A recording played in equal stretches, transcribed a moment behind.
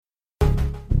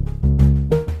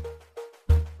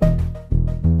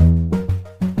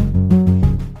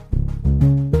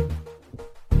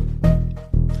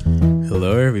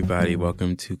everybody.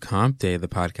 Welcome to Comp Day, the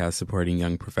podcast supporting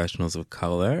young professionals of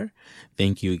color.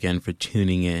 Thank you again for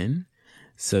tuning in.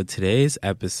 So today's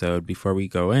episode, before we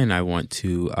go in, I want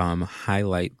to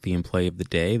highlight the employee of the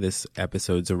day. This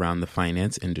episode's around the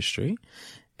finance industry.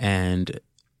 And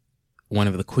one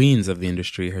of the queens of the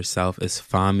industry herself is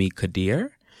Fahmi Qadir.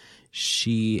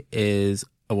 She is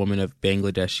a woman of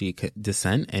Bangladeshi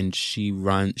descent, and she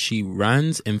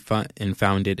runs and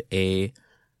founded a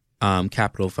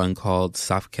capital fund called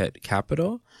Safket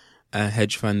Capital, a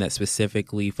hedge fund that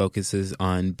specifically focuses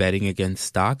on betting against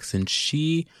stocks. And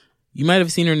you might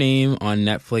have seen her name on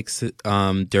Netflix,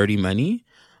 Dirty Money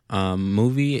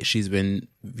movie. She's been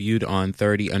viewed on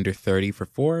 30 Under 30 for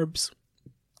Forbes.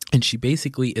 And she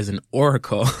basically is an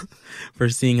oracle for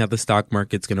seeing how the stock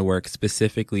market's going to work,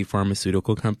 specifically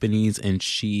pharmaceutical companies. And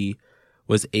she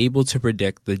was able to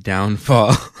predict the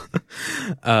downfall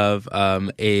of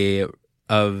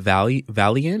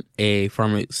Valiant, a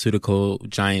pharmaceutical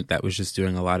giant that was just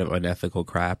doing a lot of unethical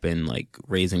crap and like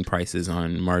raising prices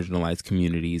on marginalized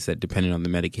communities that depended on the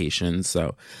medications.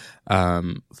 So,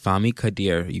 Fahmi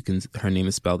Qadir, her name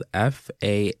is spelled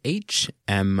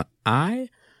FAHMIQUADIR.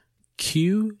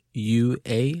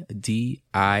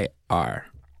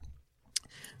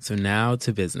 So now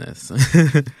to business.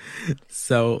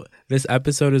 So this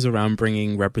episode is around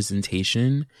bringing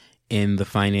representation in the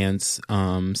finance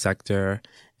sector,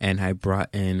 and I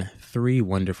brought in three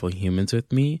wonderful humans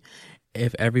with me.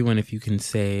 If you can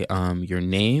say your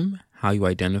name, how you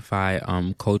identify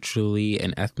culturally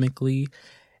and ethnically,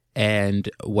 and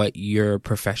what your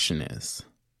profession is.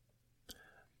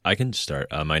 I can start.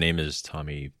 My name is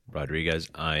Tommy Rodriguez.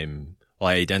 I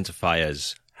identify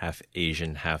as half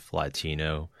Asian, half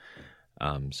Latino.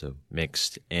 So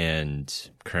mixed, and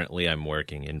currently I'm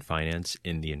working in finance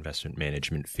in the investment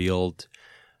management field,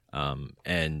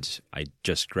 and I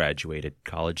just graduated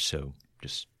college, so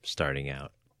just starting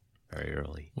out very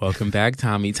early. Welcome back,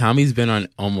 Tommy. Tommy's been on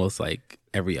almost like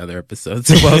every other episode,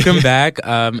 so welcome back.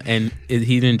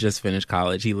 He didn't just finish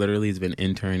college. He literally has been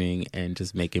interning and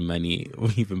just making money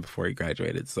even before he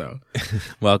graduated, so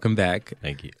welcome back.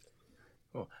 Thank you.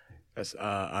 Yes,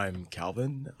 I'm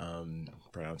Calvin,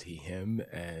 pronounced he, him,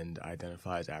 and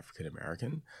identify as African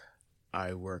American.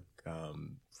 I work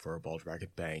for a bulge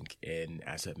bracket bank in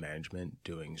asset management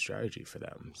doing strategy for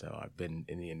them. So I've been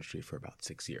in the industry for about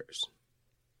 6 years.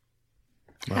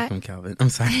 Welcome, Calvin. I'm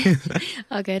sorry.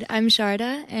 All good. I'm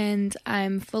Sharada, and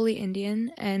I'm fully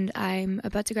Indian, and I'm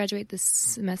about to graduate this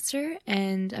semester,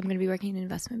 and I'm going to be working in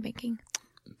investment banking.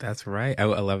 That's right. I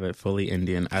love it. Fully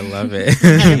Indian. I love it.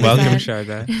 Welcome,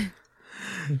 Sharada.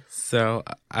 So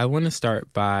I want to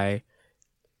start by,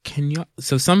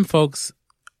 so some folks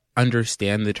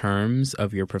understand the terms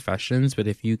of your professions, but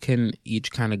if you can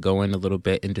each kind of go in a little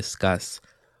bit and discuss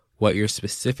what your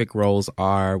specific roles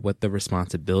are, what the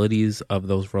responsibilities of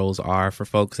those roles are for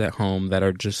folks at home that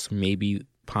are just maybe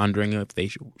pondering if they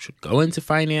should go into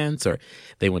finance, or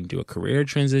they want to do a career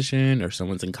transition, or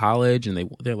someone's in college and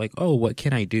they're like, oh, what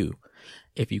can I do?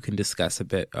 If you can discuss a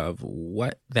bit of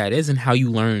what that is and how you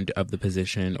learned of the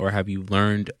position, or have you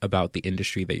learned about the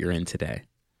industry that you're in today?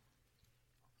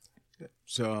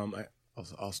 So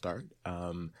I'll start.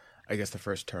 I guess the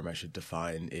first term I should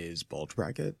define is bulge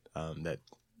bracket. That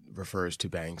refers to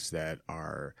banks that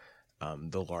are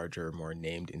the larger, more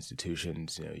named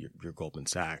institutions, your Goldman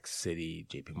Sachs, Citi,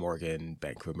 JP Morgan,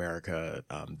 Bank of America,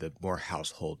 the more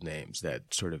household names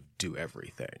that sort of do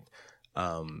everything.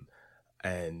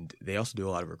 And they also do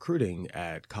a lot of recruiting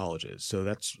at colleges. So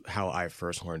that's how I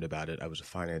first learned about it. I was a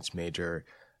finance major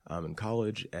in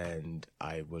college, and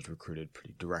I was recruited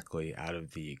pretty directly out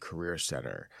of the Career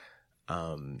Center.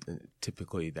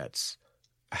 Typically, that's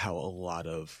how a lot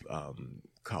of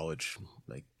college,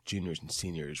 like juniors and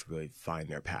seniors, really find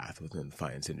their path within the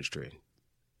finance industry.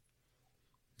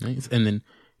 Nice. And then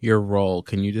your role,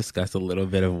 can you discuss a little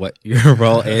bit of what your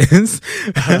role is?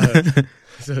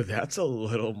 So that's a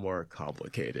little more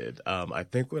complicated. I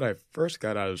think when I first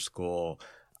got out of school,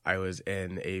 I was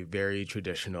in a very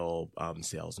traditional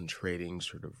sales and trading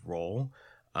sort of role,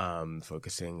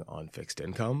 focusing on fixed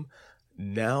income.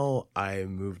 Now I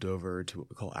moved over to what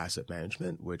we call asset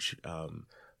management, which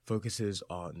focuses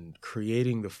on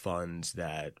creating the funds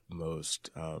that most,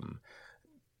 how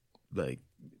do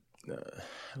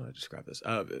I describe this?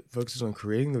 It focuses on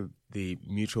creating the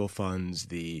mutual funds,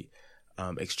 the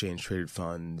exchange traded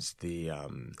funds, the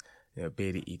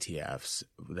beta ETFs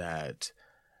that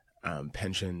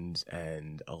pensions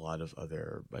and a lot of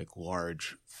other like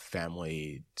large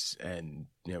families and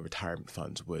retirement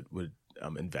funds would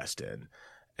invest in.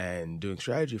 And doing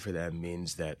strategy for them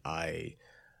means that I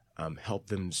help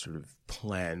them sort of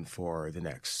plan for the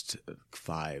next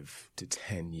 5 to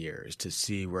 10 years to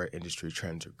see where industry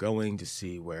trends are going, to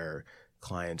see where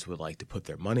clients would like to put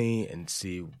their money, and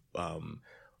see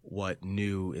what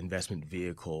new investment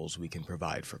vehicles we can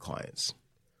provide for clients.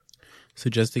 So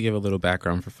just to give a little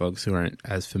background for folks who aren't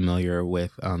as familiar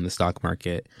with the stock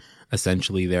market,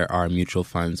 essentially there are mutual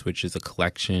funds, which is a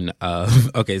collection of,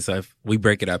 okay, so if we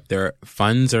break it up, their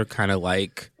funds are kind of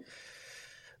like,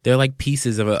 they're like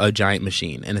pieces of a giant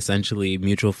machine. And essentially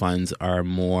mutual funds are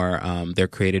more, they're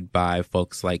created by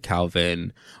folks like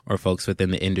Calvin or folks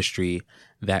within the industry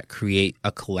that create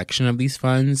a collection of these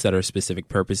funds that are specific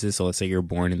purposes. So let's say you're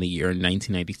born in the year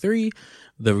 1993,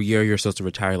 the year you're supposed to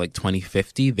retire, like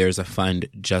 2050, there's a fund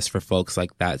just for folks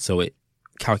like that. So it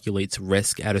calculates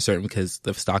risk at a certain, because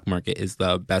the stock market is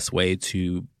the best way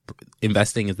to,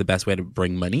 investing is the best way to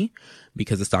bring money,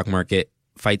 because the stock market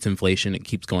fights inflation. It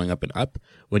keeps going up and up.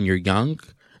 When you're young,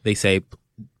 they say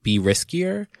be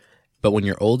riskier. But when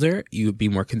you're older, you would be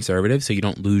more conservative so you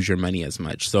don't lose your money as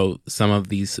much. So some of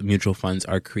these mutual funds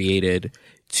are created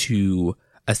to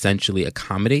essentially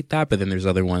accommodate that. But then there's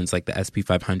other ones like the SP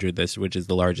 500, which is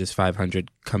the largest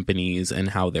 500 companies, and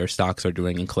how their stocks are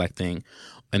doing and collecting.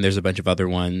 And there's a bunch of other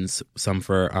ones, some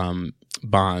for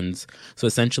bonds. So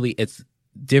essentially it's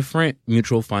different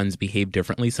mutual funds behave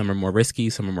differently. Some are more risky,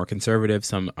 some are more conservative,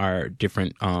 some are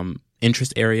different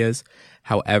interest areas.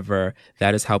 However,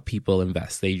 that is how people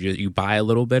invest. You buy a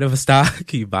little bit of a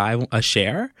stock, you buy a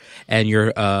share, and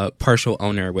you're a partial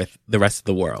owner with the rest of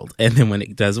the world. And then when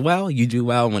it does well, you do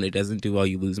well. When it doesn't do well,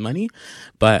 you lose money.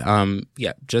 But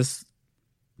just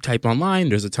type online.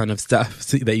 There's a ton of stuff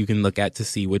that you can look at to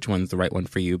see which one's the right one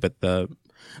for you. But I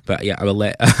will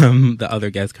let the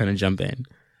other guests kind of jump in.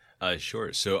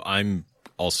 Sure. So I'm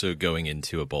also going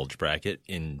into a bulge bracket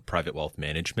in private wealth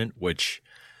management, which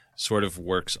sort of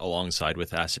works alongside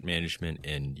with asset management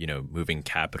and, moving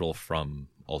capital from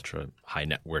ultra high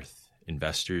net worth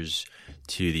investors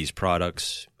to these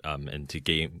products, and to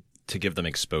give them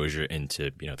exposure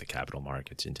into, the capital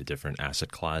markets, into different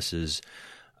asset classes.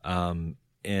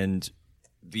 And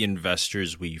the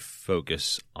investors we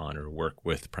focus on or work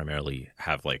with primarily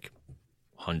have like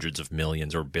hundreds of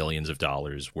millions or billions of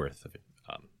dollars worth of,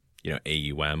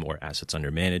 AUM or assets under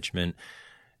management.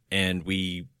 And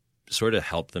we sort of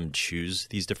help them choose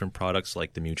these different products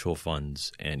like the mutual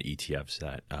funds and ETFs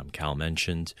that Cal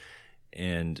mentioned.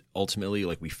 And ultimately,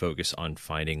 we focus on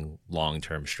finding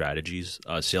long-term strategies.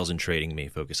 Sales and trading may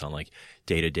focus on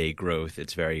day-to-day growth.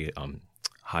 It's very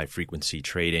high-frequency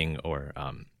trading, or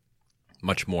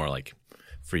much more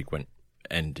frequent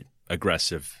and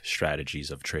aggressive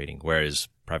strategies of trading, whereas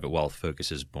private wealth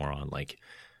focuses more on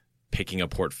picking a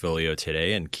portfolio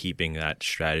today and keeping that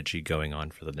strategy going on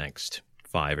for the next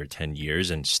 5 or 10 years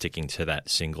and sticking to that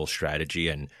single strategy,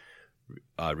 and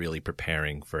really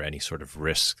preparing for any sort of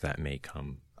risk that may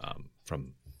come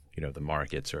from the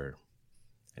markets or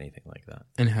anything like that.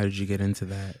 And how did you get into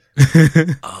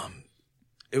that?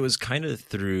 It was kind of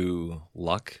through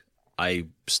luck. I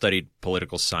studied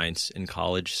political science in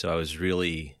college, so I was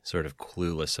really sort of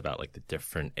clueless about the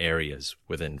different areas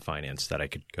within finance that I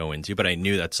could go into, but I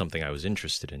knew that's something I was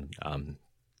interested in.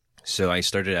 So I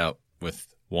started out with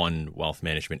one wealth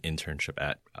management internship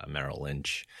at Merrill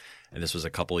Lynch, and this was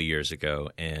a couple of years ago,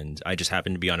 and I just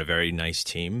happened to be on a very nice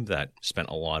team that spent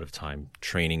a lot of time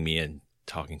training me and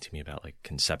talking to me about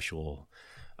conceptual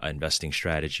investing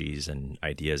strategies and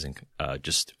ideas, and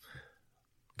just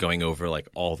going over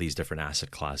all these different asset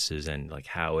classes and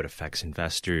how it affects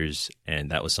investors.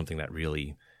 And that was something that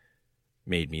really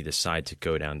made me decide to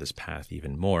go down this path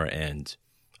even more. And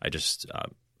I just,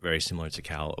 very similar to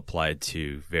Cal, applied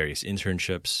to various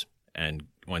internships and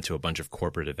went to a bunch of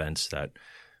corporate events that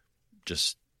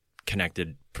just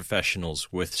connected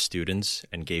professionals with students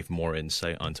and gave more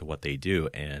insight onto what they do.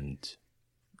 And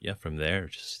from there,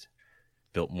 just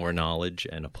built more knowledge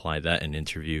and applied that and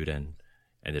interviewed and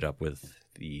ended up with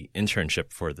the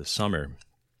internship for the summer,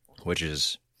 which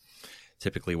is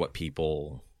typically what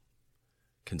people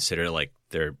consider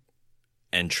their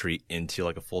entry into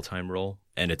a full-time role.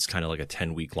 And it's kind of a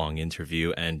 10-week long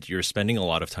interview, and you're spending a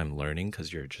lot of time learning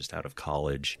because you're just out of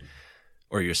college,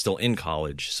 or you're still in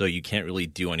college, so you can't really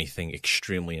do anything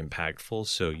extremely impactful.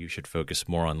 So you should focus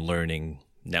more on learning,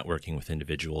 networking with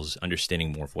individuals,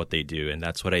 understanding more of what they do. And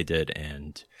that's what I did.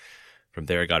 And from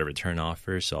there, I got a return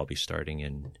offer, so I'll be starting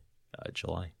in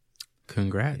July.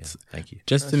 Congrats. Yeah, thank you.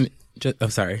 Just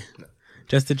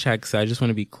to check, so I just want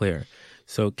to be clear.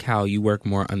 So Cal, you work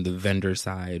more on the vendor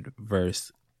side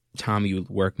versus Tom, you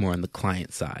work more on the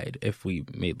client side, if we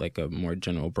made a more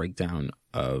general breakdown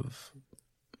of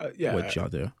what y'all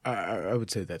do. I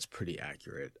would say that's pretty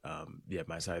accurate.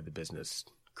 My side of the business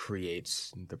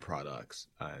creates the products,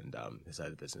 and his side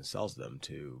of the business sells them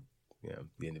to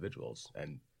the individuals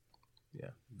and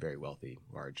very wealthy,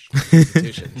 large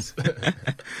institutions.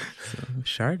 So,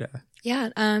 Sharada. Yeah.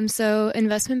 So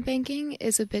investment banking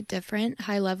is a bit different.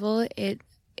 High level, it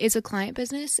is a client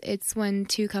business. It's when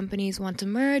two companies want to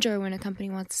merge or when a company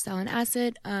wants to sell an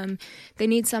asset. They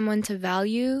need someone to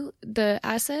value the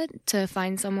asset, to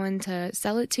find someone to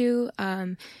sell it to.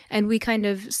 And we kind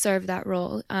of serve that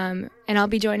role. And I'll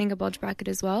be joining a bulge bracket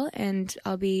as well, and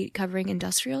I'll be covering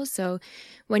industrials. So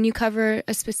when you cover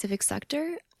a specific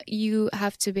sector, you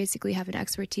have to basically have an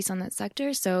expertise on that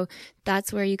sector. So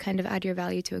that's where you kind of add your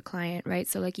value to a client, right?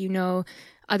 So like,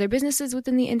 other businesses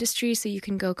within the industry, so you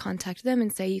can go contact them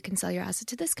and say you can sell your asset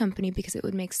to this company because it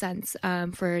would make sense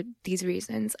for these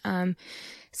reasons.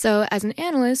 So as an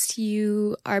analyst,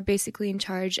 you are basically in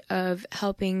charge of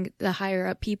helping the higher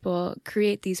up people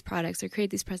create these products or create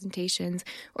these presentations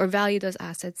or value those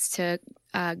assets to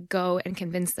go and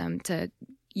convince them to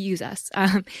use us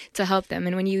to help them.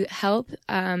 And when you help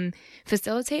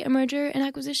facilitate a merger and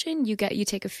acquisition, you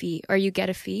take a fee, or you get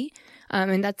a fee.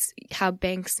 And that's how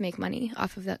banks make money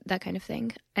off of that kind of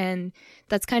thing. And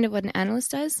that's kind of what an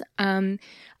analyst does.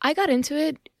 I got into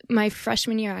it my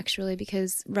freshman year, actually,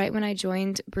 because right when I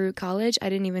joined Baruch College, I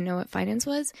didn't even know what finance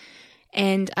was.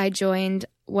 And I joined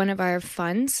one of our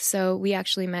funds. So we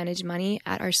actually manage money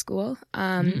at our school.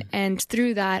 And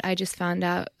through that, I just found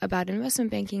out about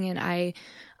investment banking, and I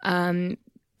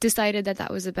decided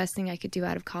that was the best thing I could do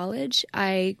out of college.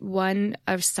 I won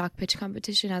a stock pitch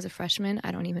competition as a freshman.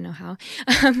 I don't even know how.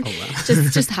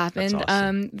 Just happened. That's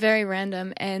awesome. Very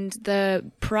random. And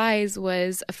the prize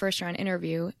was a first round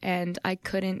interview, and I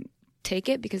couldn't take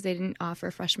it because they didn't offer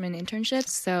freshman internships.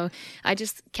 So I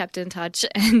just kept in touch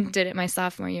and did it my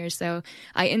sophomore year. So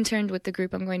I interned with the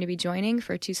group I'm going to be joining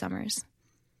for 2 summers.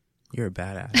 You're a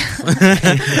badass.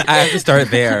 I have to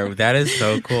start there. That is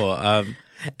so cool.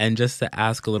 And just to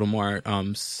ask a little more,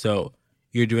 so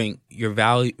you're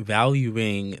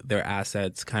valuing their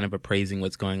assets, kind of appraising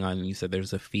what's going on. And you said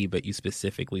there's a fee, but you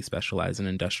specifically specialize in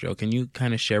industrial. Can you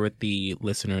kind of share with the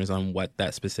listeners on what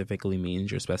that specifically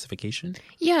means, your specification?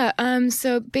 Yeah.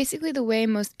 So basically the way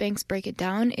most banks break it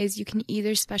down is you can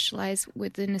either specialize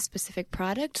within a specific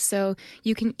product. So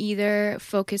you can either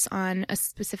focus on a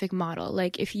specific model.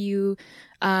 Like if you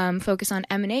focus on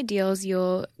M&A deals,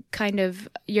 you'll kind of,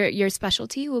 your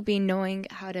specialty will be knowing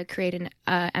how to create an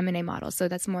M&A model. So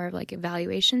that's more of like a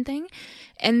valuation thing.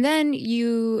 And then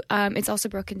it's also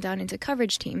broken down into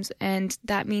coverage teams. And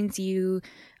that means you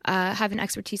have an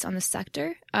expertise on the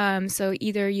sector. So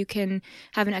either you can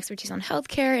have an expertise on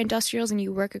healthcare, industrials, and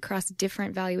you work across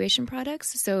different valuation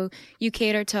products. So you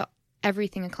cater to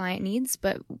everything a client needs,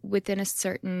 but within a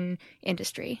certain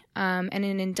industry. And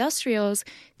in industrials,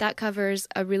 that covers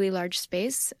a really large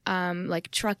space,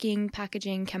 like trucking,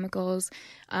 packaging, chemicals,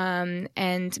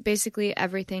 and basically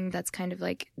everything that's kind of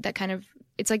like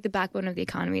it's like the backbone of the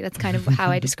economy. That's kind of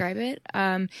how I describe it.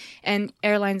 And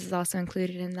airlines is also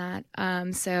included in that.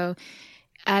 So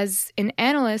as an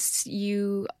analyst,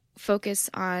 you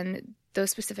focus on those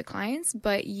specific clients,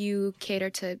 but you cater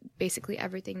to basically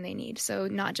everything they need. So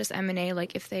not just M&A,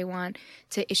 like if they want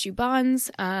to issue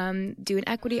bonds, do an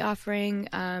equity offering.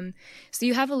 So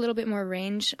you have a little bit more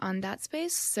range on that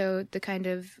space. So the kind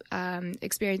of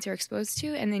experience you're exposed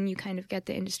to, and then you kind of get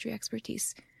the industry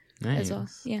expertise as well.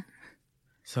 Yeah.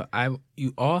 So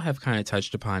you all have kind of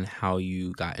touched upon how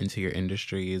you got into your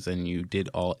industries, and you did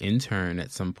all intern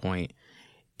at some point.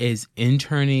 Is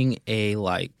interning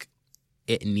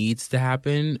it needs to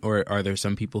happen, or are there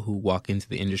some people who walk into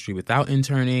the industry without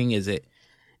interning? Is it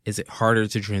harder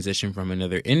to transition from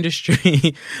another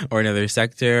industry or another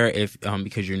sector if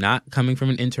because you're not coming from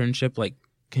an internship? Like,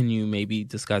 can you maybe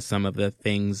discuss some of the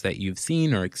things that you've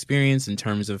seen or experienced in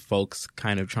terms of folks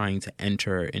kind of trying to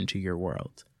enter into your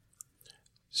world?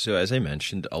 So as I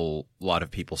mentioned, a lot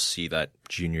of people see that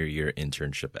junior year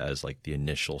internship as like the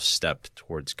initial step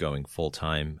towards going full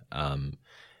time.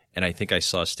 And I think I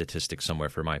saw a statistic somewhere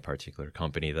for my particular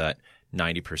company that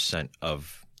 90%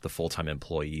 of the full-time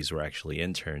employees were actually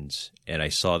interns. And I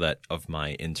saw that of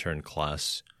my intern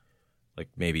class, like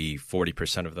maybe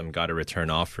 40% of them got a return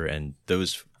offer, and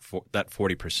that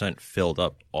 40% filled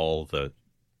up all the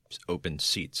open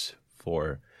seats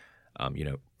for,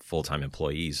 full-time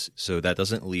employees. So that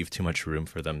doesn't leave too much room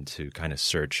for them to kind of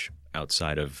search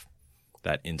outside of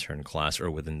that intern class or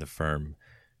within the firm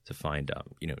to find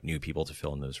new people to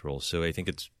fill in those roles. So I think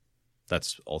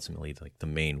that's ultimately like the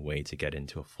main way to get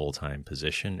into a full-time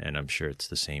position, and I'm sure it's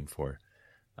the same for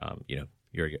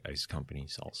your guys'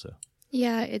 companies also.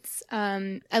 Yeah, it's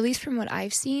at least from what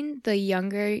I've seen, the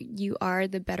younger you are,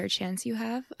 the better chance you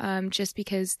have. Just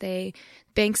because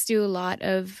banks do a lot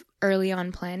of early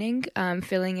on planning,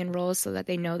 filling in roles so that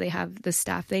they know they have the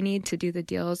staff they need to do the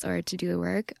deals or to do the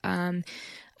work.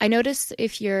 I noticed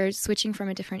if you're switching from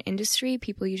a different industry,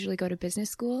 people usually go to business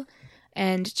school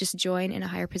and just join in a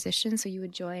higher position. So you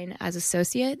would join as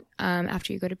associate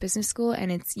after you go to business school,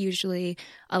 and it's usually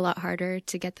a lot harder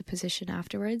to get the position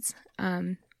afterwards.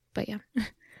 But yeah.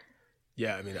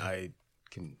 Yeah, I mean, I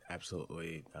can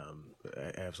absolutely,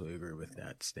 I absolutely agree with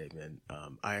that statement.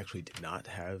 I actually did not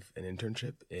have an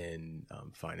internship in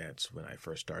finance when I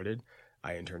first started.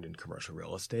 I interned in commercial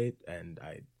real estate, and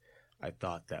I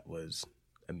thought that was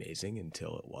amazing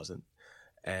until it wasn't.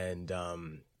 And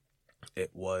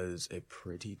it was a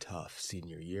pretty tough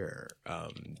senior year.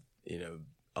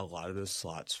 A lot of those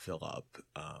slots fill up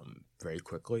very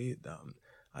quickly.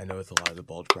 I know with a lot of the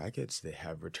bulge brackets, they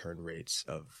have return rates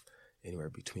of anywhere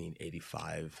between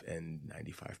 85 and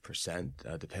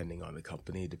 95%, depending on the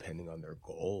company, depending on their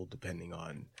goal, depending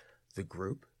on the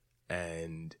group.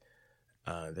 And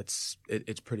it's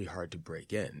pretty hard to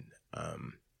break in.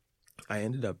 I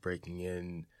ended up breaking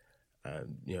in,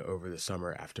 over the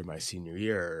summer after my senior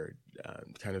year,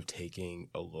 kind of taking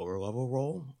a lower level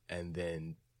role and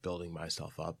then building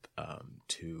myself up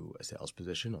to a sales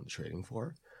position on the trading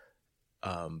floor.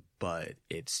 But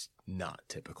it's not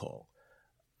typical.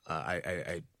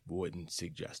 I wouldn't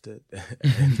suggest it.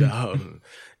 And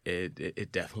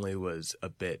it definitely was a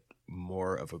bit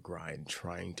more of a grind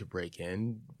trying to break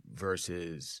in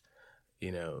versus,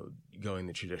 going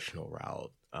the traditional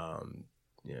route,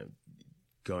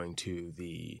 going to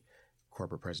the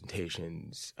corporate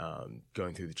presentations,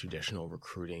 going through the traditional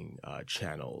recruiting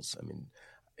channels. I mean,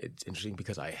 it's interesting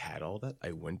because I had all that.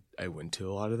 I went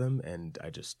to a lot of them, and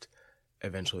I just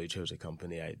eventually chose a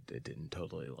company I didn't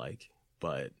totally like.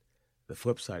 But the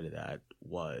flip side of that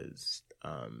was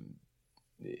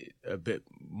a bit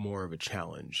more of a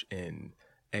challenge in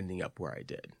ending up where I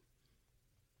did.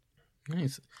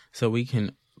 Nice. So we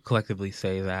can collectively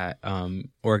say that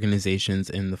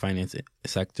organizations in the finance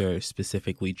sector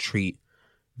specifically treat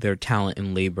their talent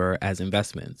and labor as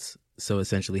investments. So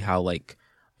essentially how like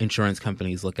insurance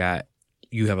companies look at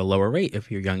you have a lower rate if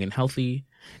you're young and healthy,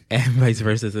 and vice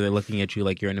versa. So they're looking at you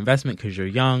like you're an investment because you're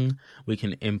young. We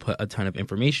can input a ton of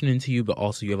information into you, but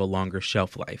also you have a longer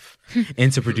shelf life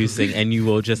into producing, and you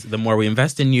will just, the more we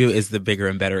invest in you is the bigger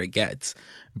and better it gets.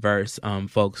 Versus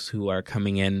folks who are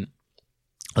coming in,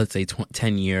 let's say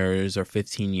 10 years or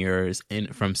 15 years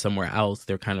in from somewhere else,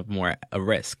 they're kind of more at a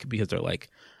risk because they're like,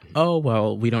 oh,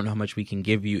 well, we don't know how much we can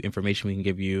give you, information we can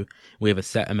give you. We have a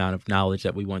set amount of knowledge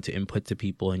that we want to input to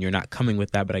people, and you're not coming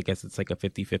with that, but I guess it's like a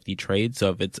 50-50 trade.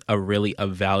 So if it's a really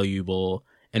valuable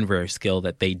and rare skill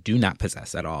that they do not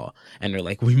possess at all, and they're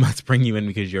like, we must bring you in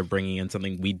because you're bringing in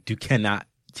something we cannot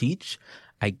teach,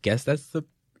 I guess that's the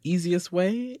easiest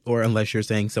way. Or unless you're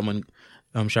saying someone,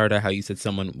 Sharada, how you said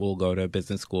someone will go to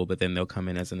business school, but then they'll come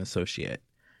in as an associate,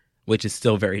 which is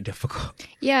still very difficult.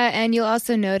 Yeah, and you'll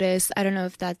also notice, I don't know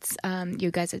if that's your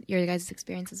guys'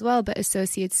 experience as well, but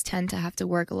associates tend to have to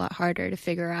work a lot harder to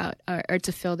figure out or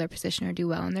to fill their position or do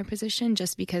well in their position,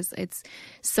 just because it's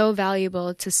so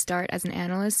valuable to start as an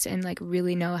analyst and like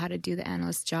really know how to do the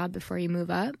analyst job before you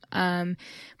move up.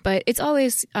 But it's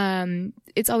always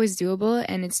doable,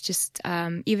 and it's just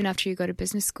even after you go to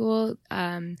business school,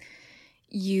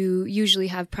 you usually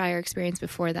have prior experience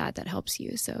before that helps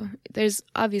you. So there's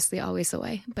obviously always a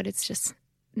way, but it's just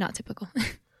not typical.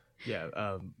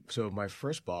 Yeah. So my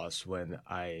first boss, when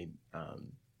I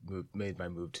made my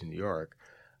move to New York,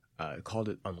 called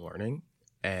it unlearning,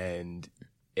 and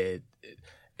it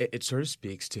sort of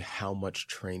speaks to how much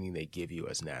training they give you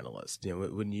as an analyst.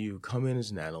 When you come in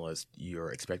as an analyst,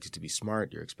 you're expected to be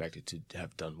smart. You're expected to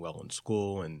have done well in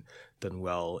school and done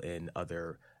well in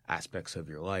other aspects of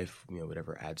your life,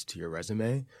 whatever adds to your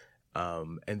resume.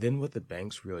 And then what the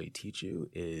banks really teach you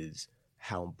is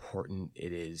how important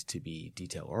it is to be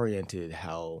detail oriented,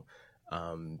 how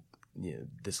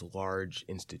this large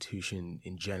institution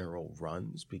in general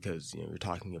runs, because you're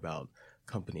talking about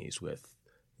companies with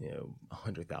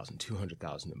 100,000,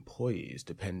 200,000 employees,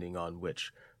 depending on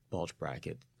which bulge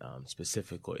bracket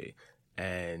specifically.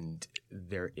 And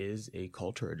there is a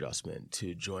culture adjustment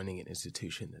to joining an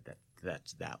institution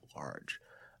that's that large.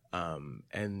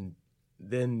 And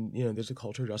then, there's a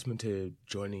culture adjustment to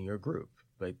joining your group.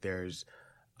 Like, there's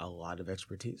a lot of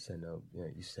expertise. I know,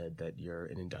 you said that you're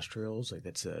in industrials. Like,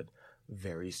 that's a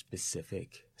very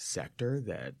specific sector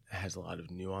that has a lot of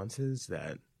nuances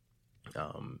that,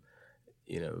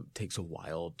 takes a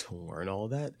while to learn all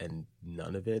that. And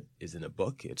none of it is in a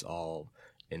book. It's all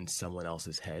in someone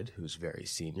else's head who's very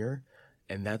senior.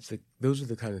 And those are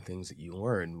the kind of things that you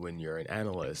learn when you're an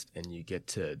analyst and you get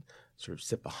to sort of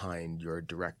sit behind your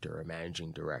director or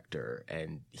managing director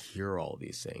and hear all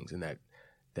these things. And that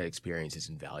experience is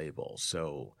invaluable.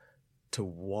 So to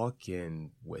walk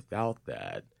in without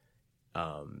that,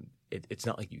 it's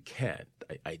not like you can't.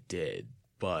 I did,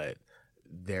 but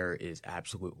there is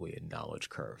absolutely a knowledge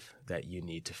curve that you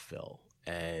need to fill.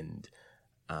 And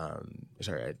I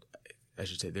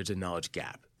should say there's a knowledge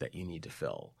gap that you need to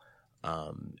fill.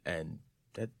 And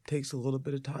that takes a little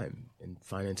bit of time. And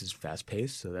finance is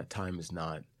fast-paced, so that time is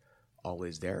not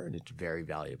always there, and it's very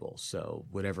valuable. So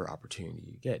whatever opportunity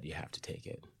you get, you have to take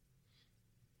it.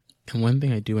 And one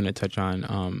thing I do want to touch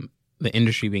on, the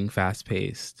industry being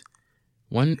fast-paced,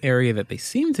 one area that they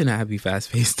seem to not be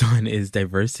fast-paced on is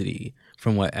diversity,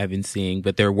 from what I've been seeing,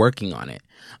 but they're working on it.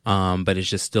 But it's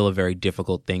just still a very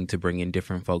difficult thing to bring in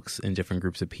different folks and different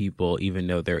groups of people, even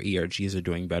though their ERGs are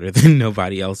doing better than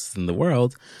nobody else in the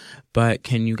world. But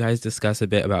can you guys discuss a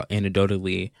bit about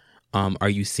anecdotally, are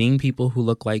you seeing people who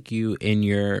look like you in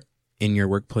your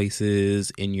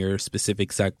workplaces, in your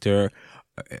specific sector?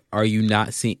 Are you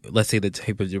not seeing, let's say, the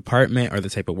type of department or the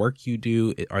type of work you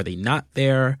do, are they not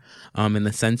there? In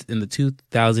the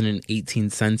 2018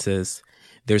 census,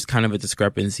 there's kind of a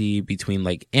discrepancy between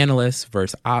like analysts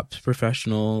versus ops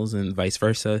professionals and vice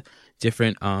versa.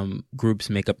 Different groups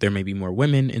make up. There may be more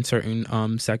women in certain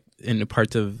in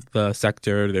parts of the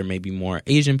sector. There may be more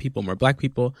Asian people, more Black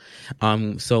people.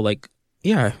 In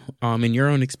your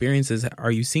own experiences, are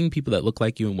you seeing people that look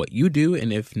like you in what you do?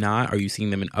 And if not, are you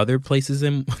seeing them in other places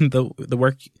in the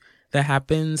work that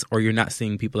happens, or you're not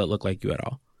seeing people that look like you at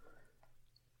all?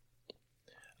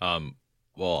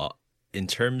 Well, in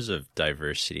terms of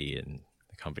diversity in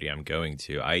the company I'm going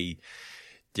to, I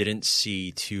didn't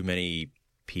see too many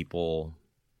people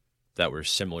that were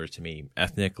similar to me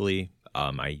ethnically.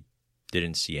 I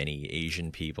didn't see any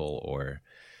Asian people, or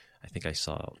I think I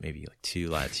saw maybe like 2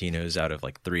 Latinos out of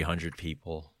like 300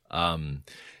 people.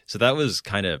 So that was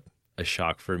kind of a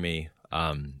shock for me.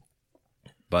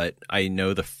 But I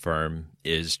know the firm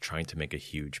is trying to make a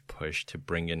huge push to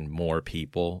bring in more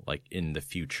people, like in the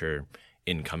future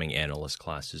incoming analyst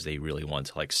classes. They really want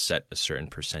to like set a certain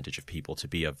percentage of people to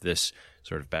be of this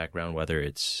sort of background, whether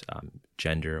it's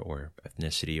gender or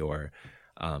ethnicity, or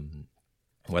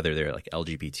whether they're like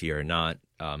LGBT or not.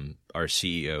 Our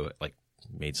CEO like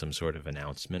made some sort of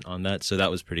announcement on that. So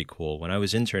that was pretty cool. When I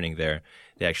was interning there,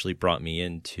 they actually brought me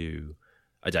into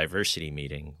a diversity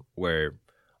meeting where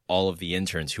all of the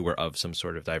interns who were of some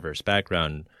sort of diverse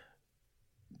background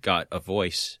got a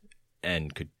voice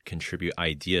and could contribute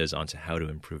ideas onto how to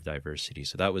improve diversity.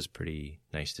 So that was pretty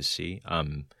nice to see.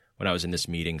 When I was in this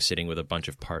meeting sitting with a bunch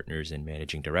of partners and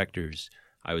managing directors,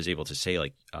 I was able to say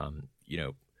like,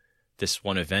 this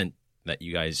one event that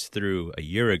you guys threw a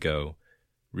year ago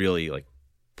really like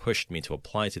pushed me to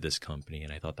apply to this company.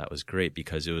 And I thought that was great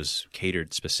because it was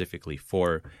catered specifically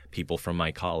for people from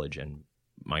my college, and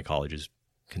my college is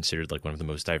considered like one of the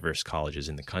most diverse colleges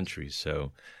in the country.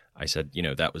 So I said,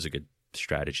 that was a good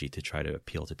strategy to try to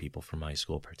appeal to people from my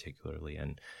school particularly.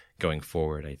 And going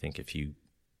forward, I think if you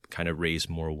kind of raise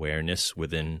more awareness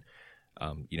within,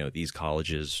 these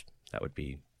colleges, that would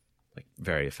be like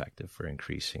very effective for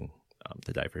increasing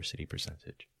the diversity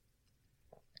percentage.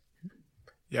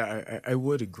 Yeah, I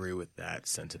would agree with that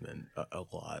sentiment a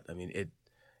lot. I mean,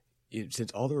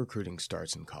 since all the recruiting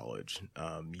starts in college,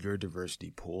 your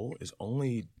diversity pool is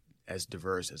only as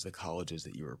diverse as the colleges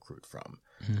that you recruit from.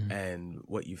 Mm-hmm. And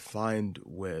what you find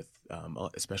with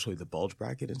especially the bulge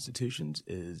bracket institutions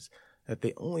is that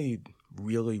they only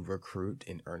really recruit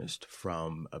in earnest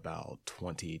from about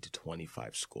 20 to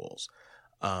 25 schools.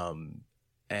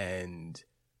 And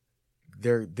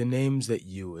they're the names that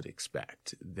you would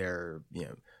expect. They're,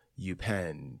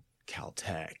 UPenn,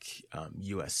 Caltech,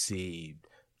 USC,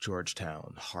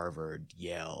 Georgetown, Harvard,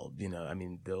 Yale.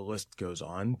 The list goes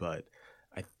on, but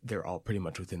they're all pretty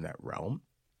much within that realm.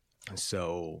 And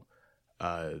so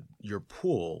your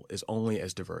pool is only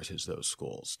as diverse as those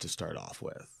schools to start off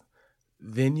with.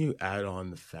 Then you add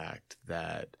on the fact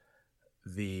that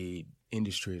the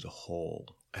industry as a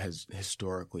whole has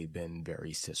historically been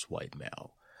very cis white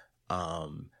male.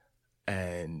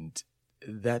 And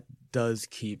that does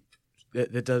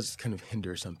kind of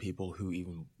hinder some people who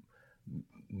even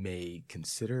may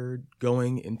consider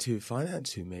going into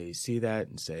finance, who may see that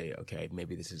and say, okay,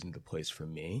 maybe this isn't the place for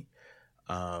me.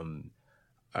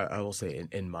 I will say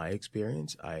in my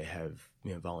experience, I have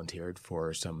volunteered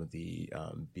for some of the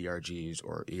BRGs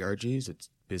or ERGs. It's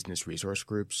business resource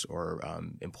groups or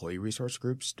employee resource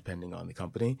groups, depending on the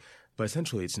company. But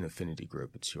essentially, it's an affinity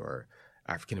group. It's your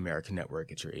African American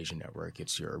network, it's your Asian network,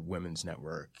 it's your women's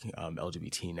network,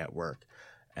 LGBT network.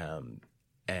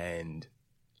 And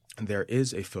there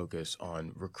is a focus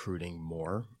on recruiting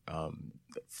more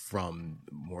from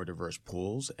more diverse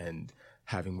pools and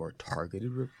having more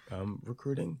targeted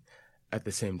recruiting. At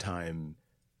the same time,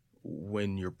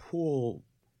 when your pool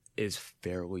is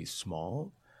fairly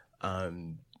small,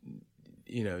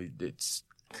 it's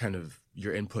kind of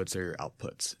your inputs are your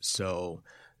outputs. So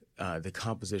the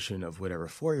composition of whatever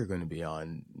floor you're going to be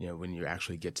on, when you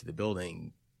actually get to the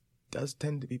building, does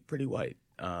tend to be pretty white.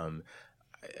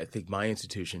 I think my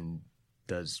institution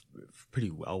does pretty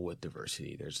well with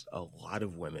diversity. There's a lot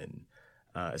of women,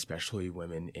 especially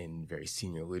women in very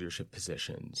senior leadership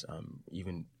positions,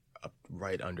 even up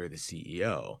right under the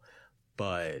CEO.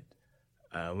 But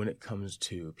when it comes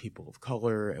to people of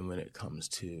color and when it comes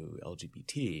to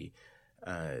LGBT,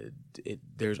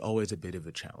 there's always a bit of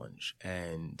a challenge.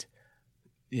 And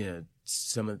a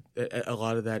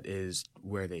lot of that is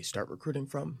where they start recruiting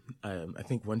from. I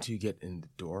think once you get in the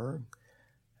door,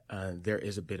 there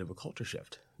is a bit of a culture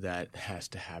shift that has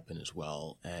to happen as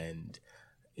well. And,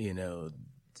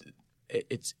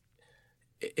 it's,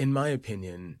 in my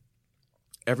opinion,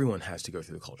 everyone has to go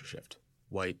through the culture shift.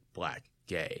 White, black,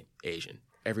 gay, Asian.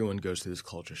 Everyone goes through this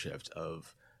culture shift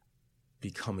of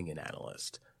becoming an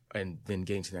analyst and then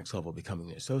getting to the next level,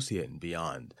 becoming an associate and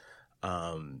beyond.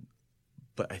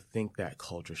 But I think that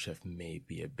culture shift may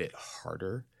be a bit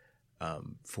harder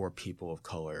for people of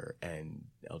color and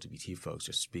LGBT folks,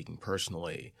 just speaking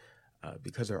personally,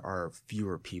 because there are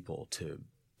fewer people to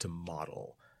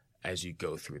model as you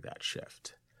go through that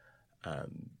shift.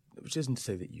 Which isn't to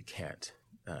say that you can't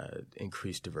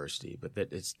increase diversity, but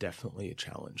that it's definitely a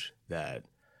challenge that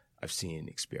I've seen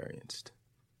experienced.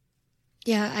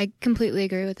 Yeah, I completely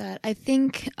agree with that. I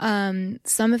think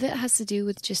some of it has to do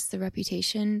with just the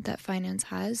reputation that finance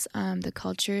has, the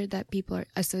culture that people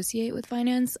associate with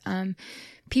finance.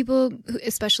 People,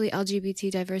 especially LGBT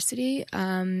diversity,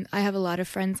 I have a lot of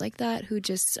friends like that who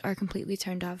just are completely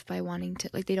turned off by wanting to,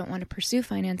 they don't want to pursue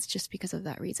finance just because of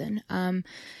that reason.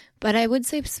 But I would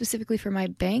say specifically for my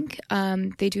bank,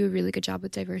 they do a really good job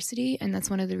with diversity, and that's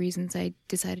one of the reasons I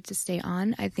decided to stay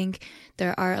on. I think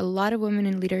there are a lot of women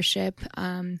in leadership,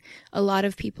 a lot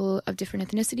of people of different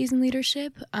ethnicities in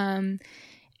leadership,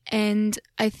 and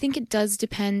I think it does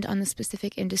depend on the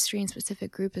specific industry and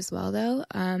specific group as well, though.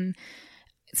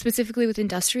 Specifically with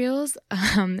industrials,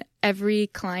 every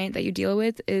client that you deal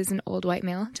with is an old white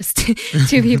male, just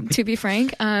to be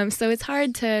frank. So it's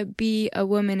hard to be a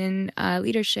woman in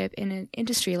leadership in an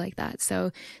industry like that.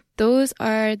 So those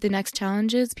are the next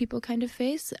challenges people kind of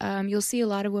face. You'll see a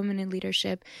lot of women in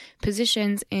leadership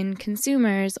positions in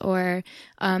consumers or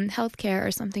healthcare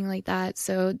or something like that.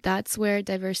 So that's where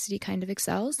diversity kind of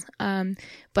excels.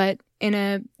 But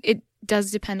it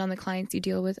does depend on the clients you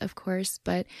deal with, of course.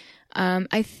 But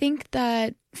I think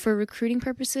that for recruiting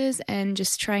purposes and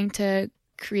just trying to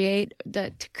create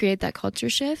that culture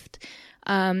shift,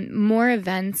 more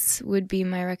events would be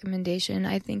my recommendation.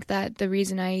 I think that the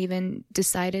reason I even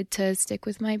decided to stick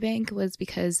with my bank was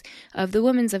because of the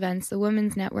women's events, the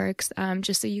women's networks,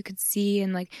 just so you could see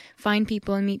and find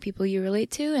people and meet people you relate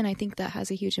to. And I think that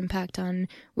has a huge impact on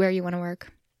where you want to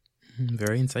work.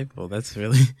 Very insightful. That's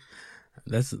really...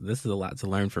 This is a lot to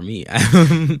learn for me.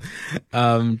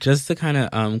 Just to kind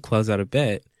of close out a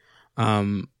bit,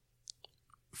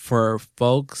 for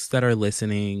folks that are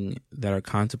listening, that are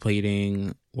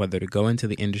contemplating whether to go into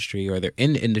the industry or they're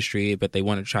in the industry, but they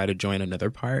want to try to join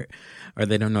another part, or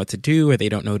they don't know what to do, or they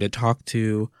don't know who to talk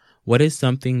to, what is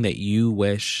something that you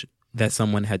wish that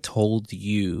someone had told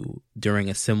you during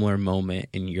a similar moment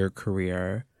in your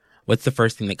career? What's the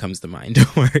first thing that comes to mind?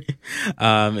 Don't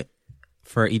worry.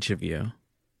 For each of you.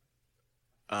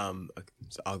 So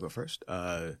I'll go first.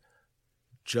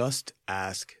 Just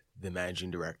ask the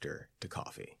managing director to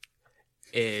coffee.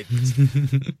 It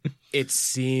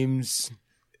seems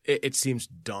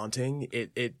daunting.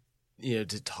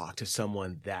 To talk to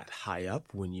someone that high up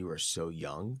when you are so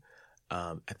young.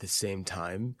 At the same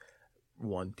time,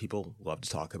 people love to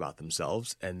talk about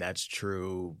themselves, and that's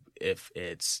true if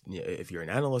if you're an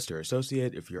analyst or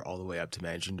associate, if you're all the way up to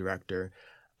managing director.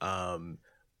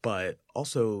 But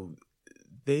also,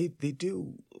 they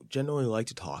do generally like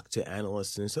to talk to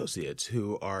analysts and associates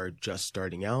who are just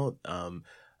starting out.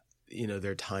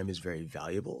 Their time is very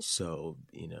valuable. So,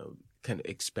 kind of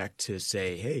expect to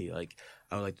say, hey,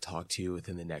 I would like to talk to you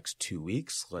within the next 2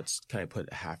 weeks. Let's kind of put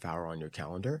a half hour on your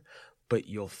calendar. But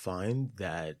you'll find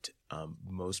that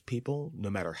most people,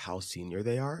 no matter how senior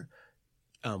they are,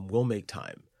 will make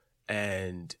time.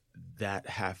 And that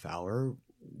half hour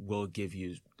will give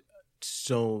you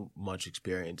so much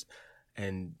experience.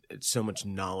 and it's so much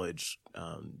knowledge,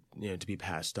 to be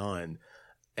passed on.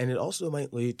 And it also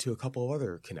might lead to a couple of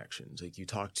other connections. Like you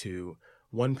talk to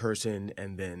one person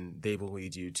and then they will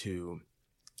lead you to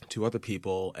other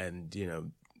people, and,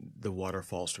 the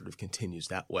waterfall sort of continues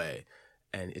that way.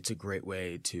 And it's a great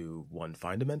way to, one,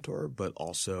 find a mentor, but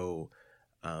also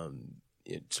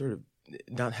sort of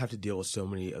not have to deal with so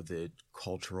many of the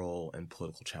cultural and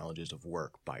political challenges of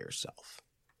work by yourself.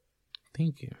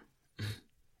 Thank you.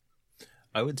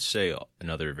 I would say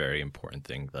another very important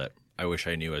thing that I wish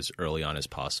I knew as early on as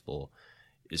possible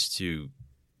is to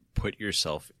put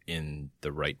yourself in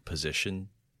the right position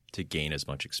to gain as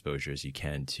much exposure as you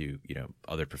can to,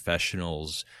 other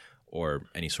professionals or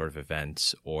any sort of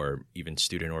events or even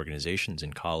student organizations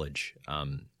in college.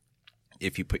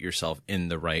 If you put yourself in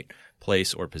the right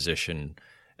place or position,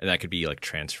 and that could be like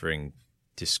transferring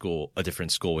to school, a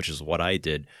different school, which is what I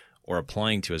did, or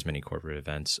applying to as many corporate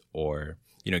events, or,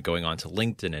 going on to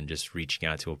LinkedIn and just reaching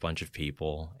out to a bunch of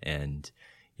people and,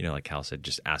 like Cal said,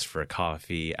 just ask for a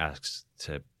coffee, ask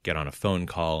to get on a phone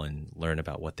call and learn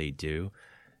about what they do.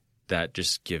 That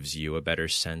just gives you a better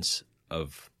sense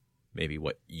of maybe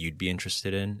what you'd be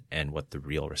interested in and what the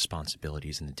real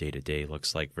responsibilities in the day-to-day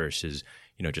looks like versus,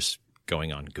 just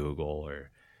going on Google or,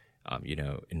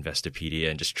 Investopedia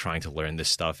and just trying to learn this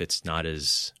stuff. It's not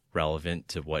as relevant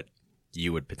to what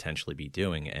you would potentially be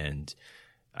doing. And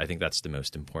I think that's the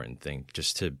most important thing,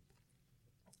 just to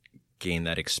gain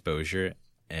that exposure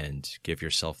and give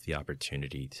yourself the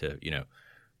opportunity to,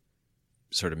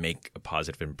 sort of make a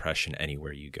positive impression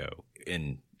anywhere you go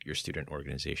in your student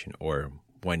organization or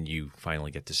when you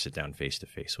finally get to sit down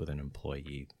face-to-face with an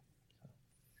employee.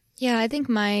 Yeah, I think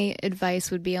my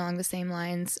advice would be along the same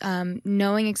lines.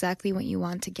 Knowing exactly what you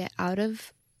want to get out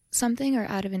of something or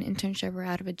out of an internship or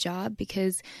out of a job,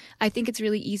 because I think it's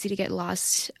really easy to get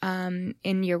lost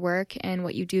in your work and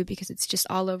what you do because it's just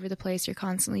all over the place. You're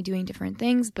constantly doing different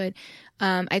things. But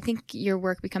I think your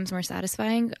work becomes more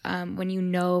satisfying when you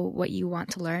know what you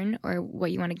want to learn or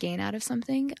what you want to gain out of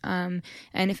something. And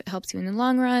if it helps you in the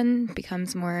long run,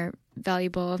 becomes more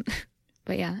valuable.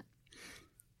 But yeah.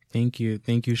 Thank you.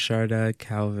 Thank you, Sharada,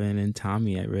 Calvin, and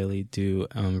Tommy. I really do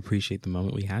appreciate the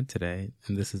moment we had today.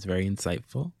 And this is very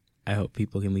insightful. I hope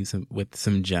people can leave with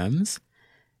some gems.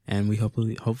 And we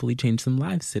hopefully change some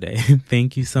lives today.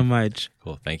 Thank you so much.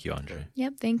 Cool. Thank you, Andre.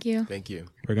 Yep. Thank you. Thank you.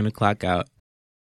 We're going to clock out.